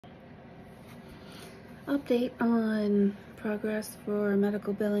Update on progress for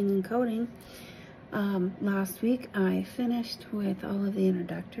medical billing and coding. Last week I finished with all of the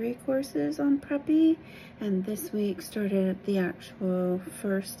introductory courses on Preppy, and this week started the actual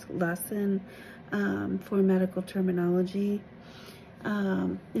first lesson for medical terminology.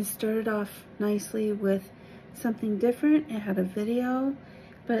 It started off nicely with something different. It had a video,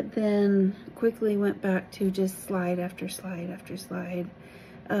 but then quickly went back to just slide after slide after slide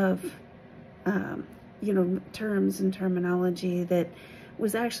of terms and terminology that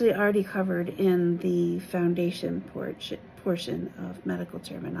was actually already covered in the foundation portion of medical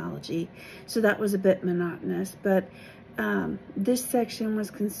terminology. So that was a bit monotonous, but this section was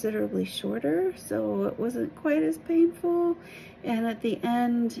considerably shorter, so it wasn't quite as painful. And at the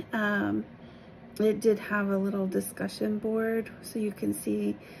end, it did have a little discussion board, so you can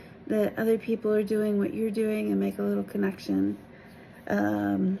see that other people are doing what you're doing and make a little connection.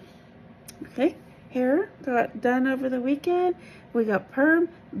 Okay, hair got done over the weekend. We got perm,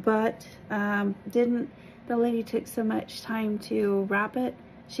 but the lady took so much time to wrap it,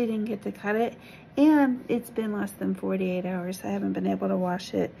 she didn't get to cut it. And it's been less than 48 hours. I haven't been able to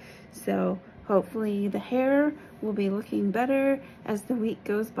wash it. So hopefully the hair will be looking better as the week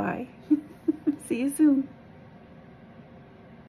goes by. See you soon.